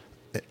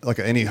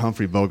any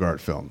Humphrey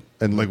Bogart film,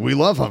 and like we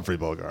love Humphrey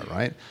Bogart,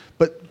 right?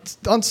 But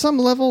on some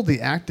level,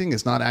 the acting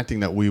is not acting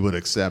that we would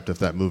accept if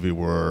that movie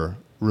were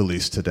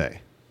released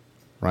today,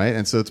 right?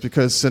 And so it's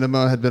because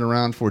cinema had been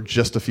around for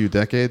just a few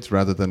decades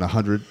rather than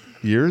 100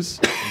 years.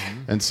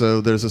 And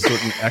so there's a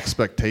certain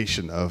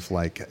expectation of,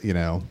 like, you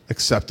know,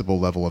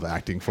 acceptable level of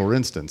acting, for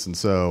instance. And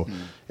so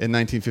in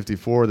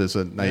 1954, there's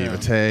a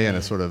naivete and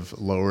a sort of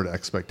lowered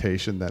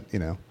expectation that, you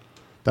know,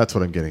 that's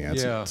what I'm getting at.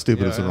 Yeah,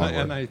 Stupid is the wrong word.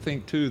 And I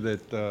think, too,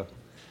 that,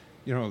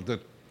 you know, the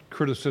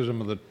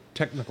criticism of the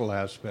technical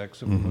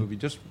aspects of the movie,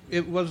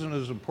 it wasn't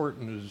as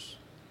important as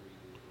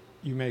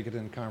you make it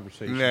in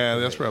conversation. Yeah,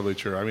 that's probably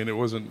true. I mean, it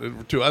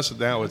wasn't to us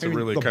now. It's a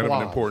really kind of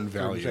an important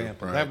value. For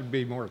example, right? that would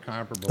be more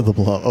comparable. The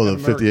Blob. Oh, the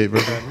 58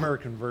 version. The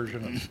American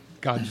version of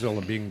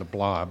Godzilla being the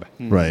Blob.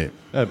 Right.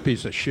 A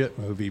piece of shit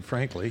movie,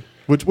 frankly.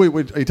 Wait, are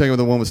you talking about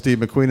the one with Steve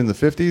McQueen in the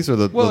 50s or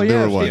the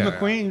newer one? Steve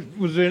McQueen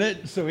was in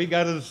it, so he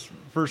got his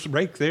first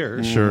break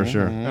there. Sure.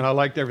 And I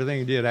liked everything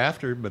he did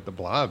after, but the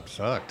Blob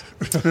sucked.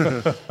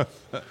 Scared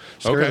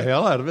the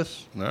hell out of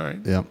us. All right.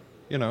 Yeah.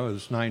 You know,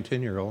 as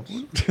 9-10-year-olds.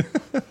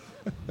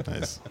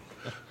 Nice.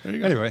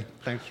 Anyway,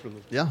 thanks for the...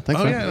 Yeah,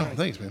 thanks.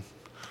 Thanks, man.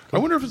 I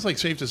wonder if it's like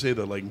safe to say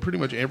that like pretty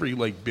much every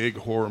like big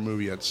horror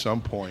movie at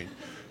some point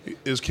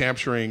is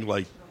capturing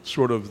like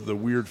sort of the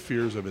weird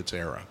fears of its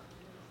era.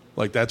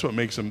 Like that's what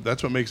makes them.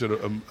 That's what makes it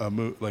a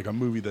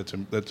movie that's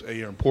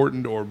A,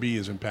 important, or B,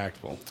 is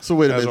impactful. So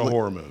wait a minute, as a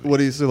horror movie. What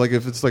do you say? Like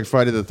if it's like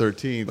Friday the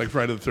 13th, like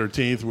Friday the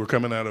 13th,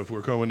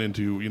 we're going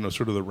into, you know,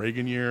 sort of the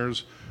Reagan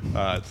years.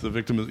 It's the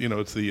victim, you know,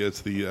 it's the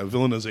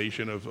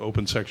villainization of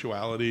open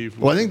sexuality.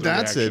 Well, I think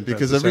that's it,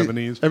 because every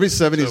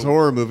 70s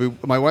horror movie.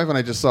 My wife and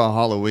I just saw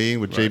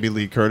Halloween with Jamie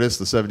Lee Curtis,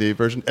 the 78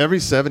 version. Every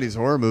 70s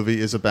horror movie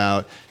is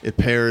about, it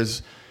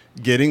pairs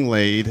getting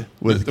laid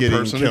with the getting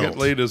person killed. who get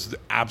laid is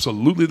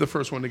absolutely the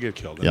first one to get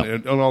killed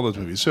in all those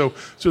movies. So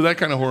that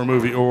kind of horror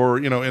movie, or,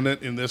 you know,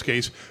 in this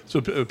case,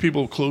 so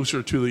people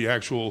closer to the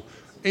actual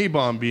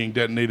A-bomb being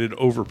detonated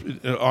over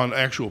on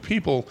actual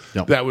people,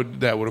 that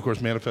would of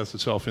course manifest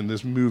itself in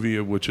this movie,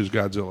 of which is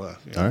Godzilla.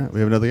 All right, we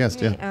have another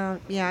guest.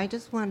 I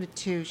just wanted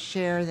to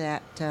share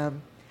that I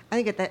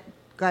think that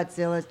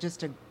Godzilla is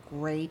just a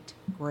great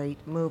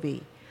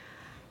movie.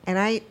 And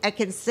I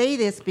can say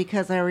this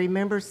because I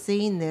remember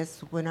seeing this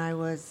when I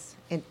was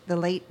in the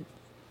late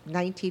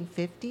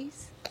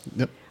 1950s.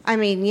 Yep. I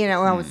mean, you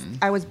know,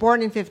 I was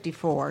born in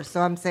 54,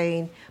 so I'm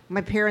saying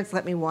my parents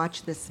let me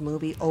watch this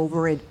movie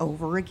over and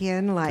over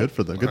again. Like, good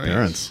for them, good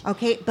parents.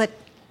 Okay, but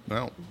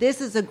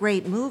this is a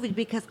great movie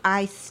because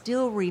I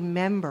still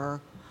remember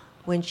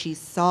when she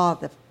saw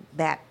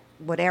that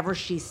whatever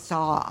she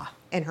saw,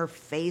 and her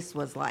face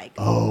was like,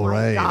 oh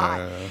my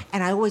God.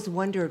 And I always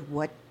wondered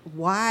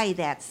why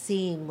that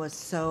scene was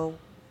so,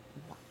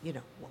 you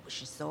know, what was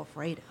she so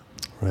afraid of?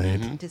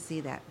 Right. To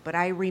see that. But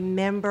I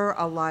remember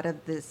a lot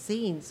of the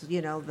scenes,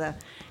 you know,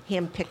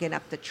 him picking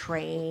up the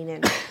train.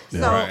 And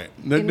so,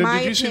 did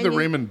you see the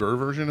Raymond Burr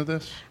version of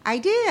this? I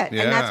did.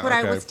 And that's what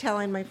I was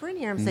telling my friend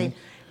here. I'm saying,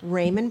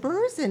 Raymond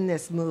Burr's in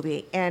this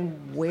movie,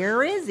 and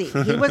where is he?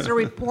 He was a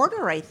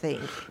reporter, I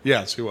think.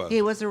 Yes, he was.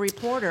 He was a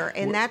reporter,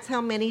 and that's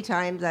how many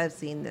times I've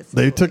seen this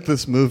movie. They took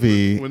this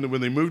movie... When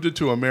they moved it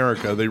to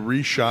America, they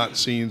reshot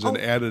scenes and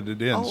added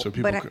it in. So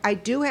people but I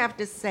do have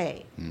to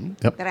say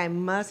that I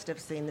must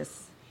have seen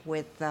this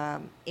with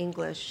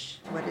English,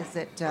 what is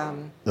it?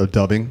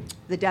 dubbing?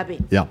 The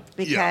dubbing. Yeah.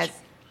 Because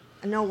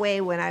no way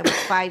when I was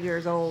 5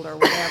 years old or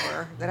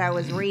whatever that I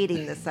was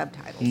reading the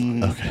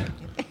subtitles. Okay.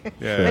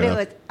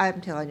 But I'm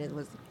telling you, it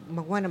was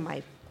one of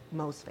my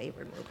most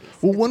favorite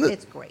movies. Well,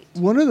 it's great.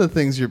 One of the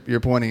things you're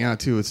pointing out,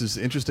 too, is just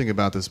interesting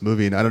about this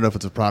movie, and I don't know if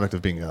it's a product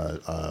of being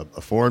a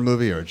foreign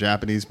movie or a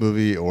Japanese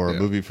movie or a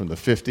movie from the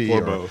 50s.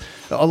 Or both.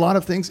 A lot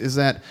of things is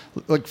that,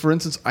 like, for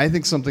instance, I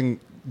think something,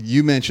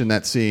 you mentioned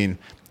that scene,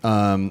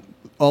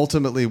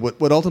 ultimately,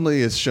 what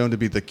ultimately is shown to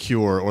be the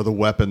cure or the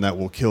weapon that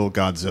will kill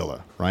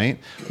Godzilla, right?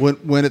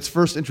 When it's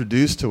first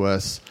introduced to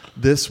us,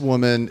 this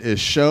woman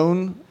is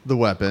shown the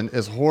weapon,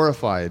 is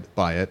horrified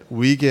by it.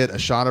 We get a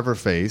shot of her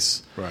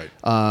face. Right.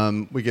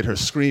 We get her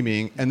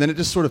screaming, and then it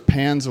just sort of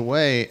pans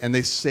away, and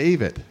they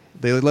save it.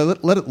 They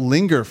let it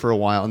linger for a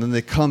while, and then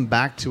they come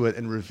back to it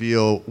and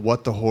reveal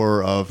what the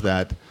horror of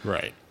that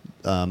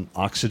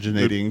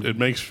oxygenating. It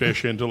makes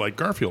fish into like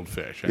Garfield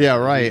fish. Actually. Yeah,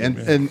 right.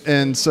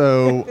 And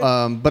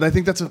so, but I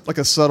think that's like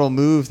a subtle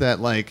move that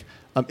like.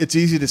 It's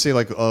easy to say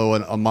like, oh,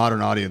 a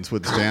modern audience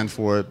would stand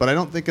for it, but I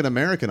don't think an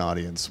American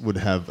audience would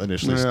have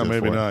initially stood for it.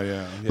 Yeah, maybe not,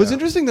 yeah. But it's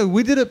interesting, though.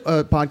 We did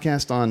a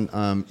podcast on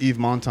Yves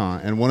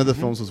Montand, and one of the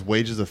films was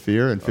Wages of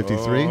Fear in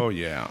 1953. Oh,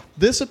 yeah.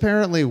 This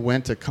apparently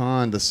went to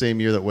Cannes the same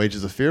year that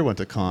Wages of Fear went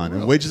to Cannes.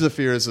 And Wages of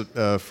Fear is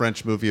a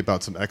French movie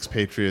about some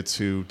expatriates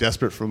who,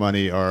 desperate for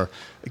money, are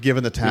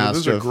given the task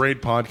This is a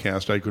great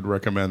podcast I could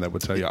recommend that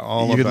would tell you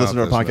all about it. You could listen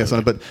to our podcast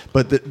on it,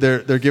 but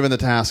they're given the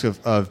task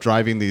of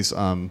driving these...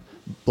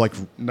 like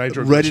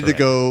ready to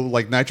go,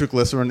 like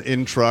nitroglycerin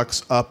in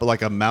trucks up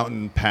like a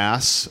mountain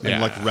pass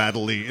and like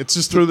rattly. It's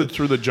just through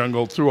the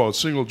jungle, through a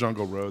single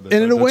jungle road.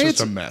 And in a way,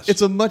 it's a mess.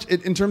 It's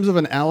in terms of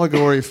an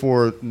allegory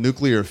for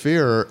nuclear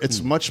fear.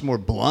 It's much more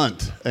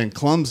blunt and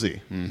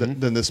clumsy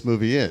than this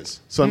movie is.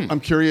 So I'm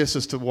curious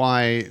as to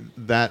why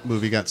that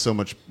movie got so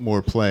much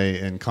more play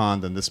in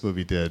Cannes than this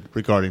movie did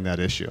regarding that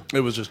issue.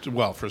 It was just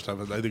first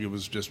off, I think it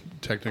was just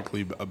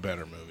technically a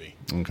better movie.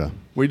 Okay.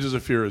 Wages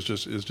of Fear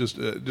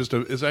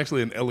is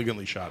actually an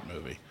elegantly shot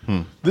movie.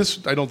 This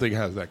I don't think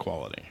has that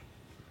quality.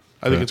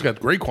 I think it's got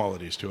great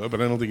qualities to it,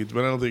 but I don't think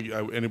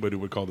anybody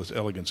would call this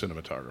elegant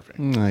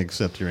cinematography. I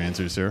accept your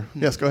answers, sir.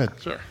 Yes, go ahead.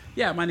 Sure.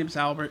 Yeah, my name's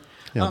Albert.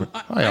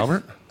 Hi,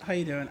 Albert. How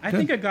you doing? I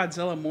think of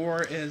Godzilla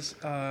more as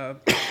a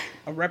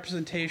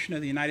representation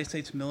of the United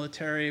States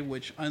military,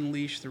 which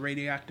unleashed the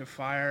radioactive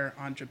fire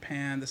on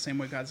Japan the same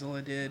way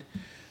Godzilla did,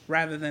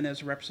 rather than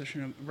as a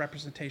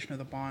representation of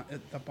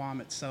the bomb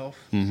itself.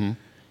 Mm-hmm.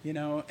 You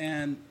know,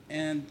 and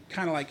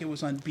kind of like it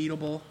was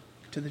unbeatable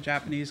to the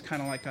Japanese, kind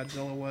of like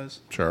Godzilla was.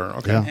 Sure.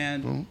 Okay. Yeah.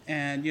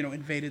 And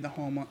invaded the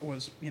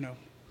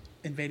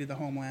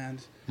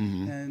homeland.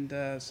 And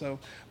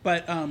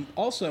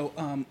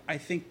also I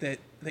think that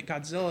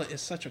Godzilla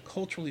is such a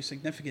culturally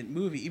significant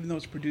movie, even though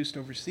it's produced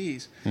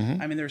overseas.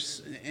 I mean,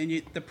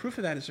 the proof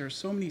of that is there are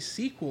so many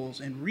sequels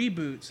and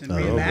reboots and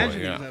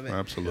reimaginings of it.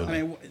 Absolutely.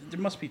 I mean, there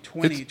must be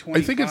 25.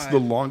 I think it's the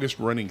longest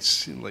running,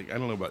 I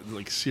don't know about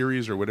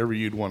series or whatever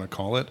you'd want to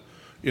call it,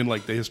 in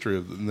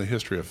the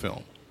history of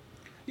film.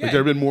 Yeah. Like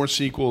there have been more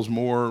sequels,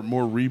 more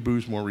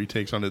reboots, more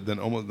retakes on it than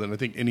I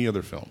think any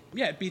other film.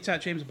 Yeah, it beats out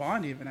James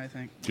Bond even, I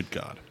think. Good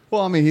God.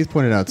 Well, I mean, he's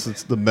pointed out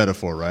it's the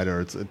metaphor, right? Or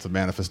it's a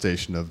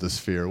manifestation of the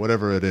sphere,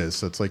 whatever it is.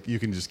 So it's like you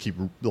can just keep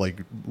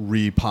like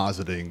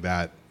repositing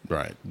that.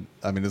 Right.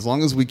 I mean, as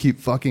long as we keep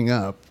fucking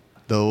up,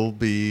 there'll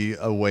be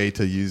a way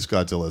to use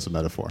Godzilla as a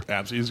metaphor.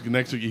 Absolutely.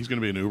 He's going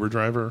to be an Uber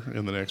driver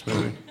in the next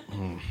movie.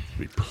 It'll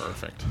be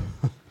perfect.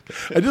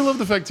 I do love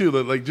the fact, too,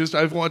 that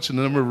I've watched a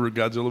number of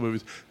Godzilla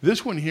movies.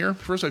 This one here,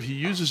 first off, he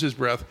uses his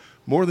breath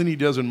more than he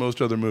does in most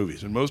other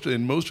movies. In most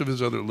of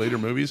his other later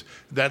movies,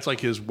 that's like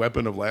his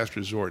weapon of last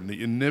resort. And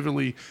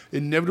you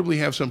inevitably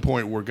have some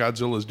point where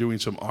Godzilla is doing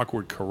some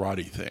awkward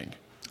karate thing.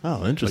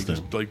 Oh,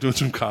 interesting. Like doing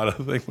some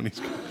kata thing when he's...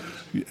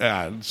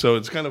 Yeah, so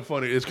it's kind of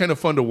funny. It's kind of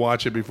fun to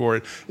watch it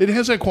before it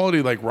has that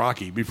quality like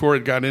Rocky. Before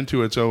it got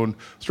into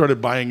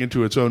started buying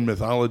into its own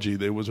mythology,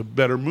 it was a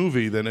better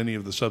movie than any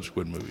of the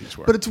subsequent movies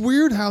were. But it's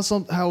weird how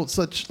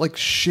such like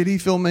shitty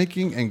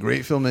filmmaking and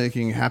great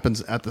filmmaking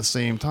happens at the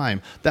same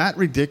time. That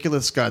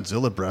ridiculous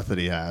Godzilla breath that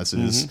he has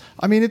is,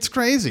 I mean, it's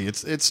crazy.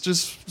 It's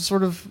just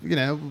sort of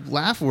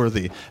laugh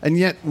worthy. And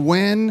yet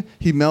when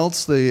he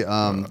melts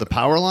the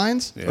power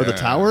lines or the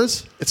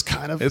towers, it's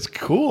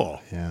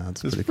cool. Yeah,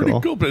 it's pretty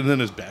cool. But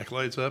then his back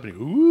lights up and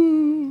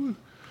ooh,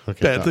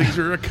 bad things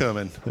are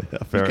coming.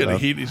 Yeah,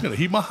 he's gonna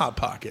heat my hot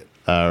pocket.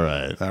 All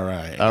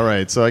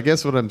right. So I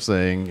guess what I'm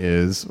saying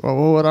is,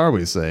 well, what are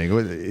we saying,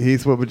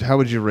 Heath? How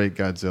would you rate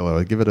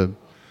Godzilla? Give it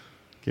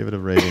a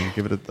rating.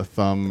 Give it a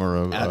thumb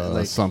or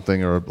a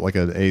something, or like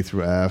an A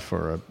through F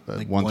or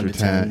a 1 through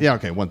 10. Yeah,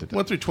 okay, 1 through 10.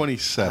 1 through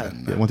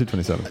 27. 1 through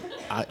 27.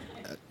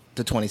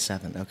 To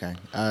 27. Okay.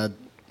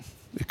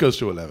 It goes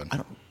to 11.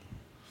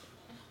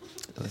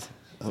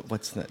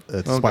 What's that?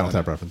 It's Spinal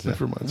Tap reference. Yeah.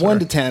 1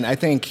 to 10. I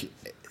think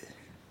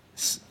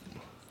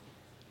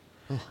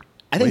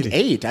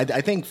 8. I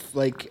think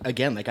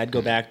I'd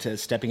go back to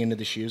stepping into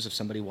the shoes of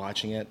somebody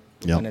watching it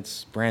when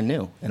it's brand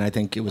new, and I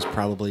think it was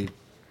probably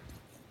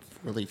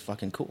really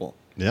fucking cool.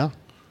 Yeah.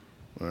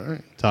 All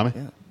right, Tommy.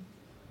 Yeah.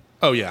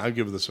 Oh yeah, I'll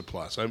give this a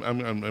plus. I'm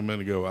going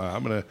to go.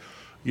 I'm going to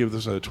give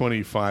this a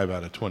 25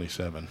 out of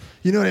 27.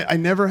 I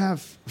never have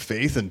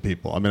faith in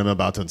people. I mean, I'm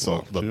about to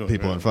insult the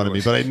people in front of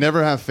me, but I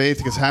never have faith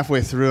because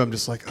halfway through I'm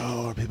just like,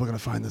 oh, are people going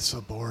to find this so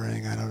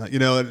boring? I don't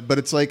know. But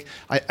it's like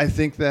I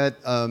think that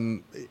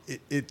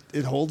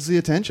it holds the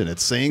attention.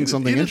 It's saying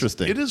something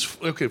interesting. It is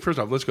okay. First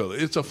off, let's go.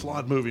 It's a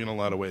flawed movie in a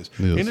lot of ways,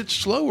 and it's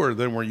slower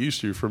than we're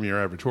used to from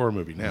your average horror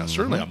movie now.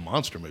 Certainly a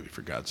monster movie,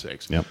 for God's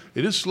sakes. Yep.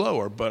 It is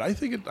slower, but I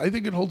think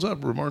it holds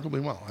up remarkably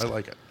well. I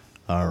like it.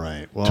 All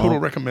right. Well, total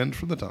recommend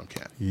for the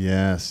Tomcat.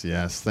 Yes.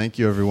 Thank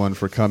you, everyone,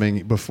 for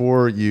coming.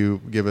 Before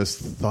you give us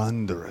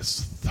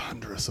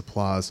thunderous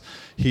applause,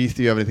 Heath,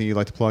 do you have anything you'd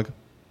like to plug?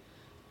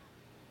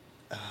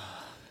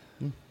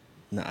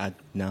 No,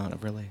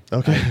 not really.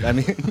 Okay. I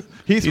mean,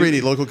 Heath Reedy,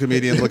 local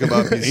comedian. Look him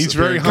up. He's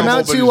very humble,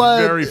 humble, but he's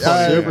very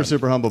funny.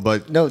 super humble.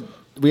 But no,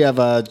 we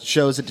have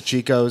shows at the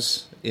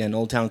Chico's in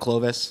Old Town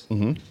Clovis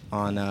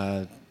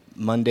on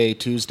Monday,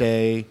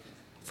 Tuesday,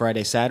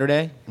 Friday,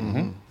 Saturday.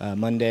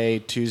 Monday,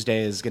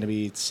 Tuesday is going to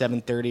be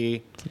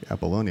 7:30.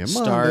 Apollonia.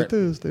 Start. Monday,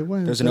 Tuesday,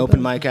 Wednesday. There's an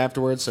open mic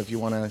afterwards, so if you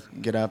want to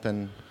get up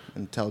and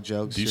tell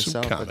jokes Do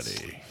yourself, some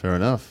comedy. Fair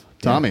enough.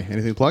 Tommy,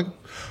 anything to plug?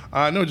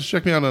 No, just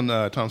check me out on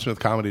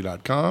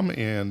TomSmithComedy.com,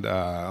 and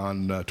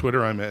on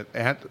Twitter I'm at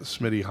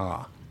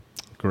SmittyHa.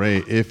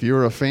 Great. If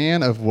you're a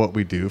fan of what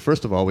we do,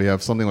 first of all, we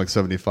have something like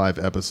 75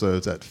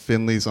 episodes at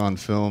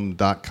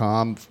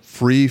finleysonfilm.com,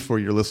 free for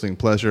your listening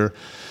pleasure.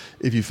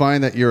 If you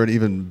find that you're an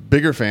even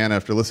bigger fan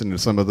after listening to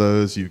some of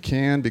those, you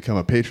can become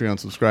a Patreon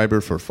subscriber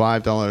for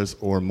 $5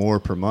 or more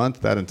per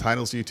month. That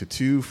entitles you to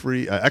 2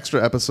 free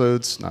extra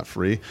episodes, not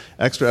free,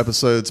 extra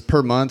episodes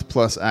per month,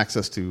 plus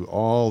access to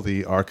all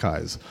the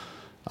archives.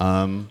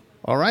 All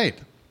right.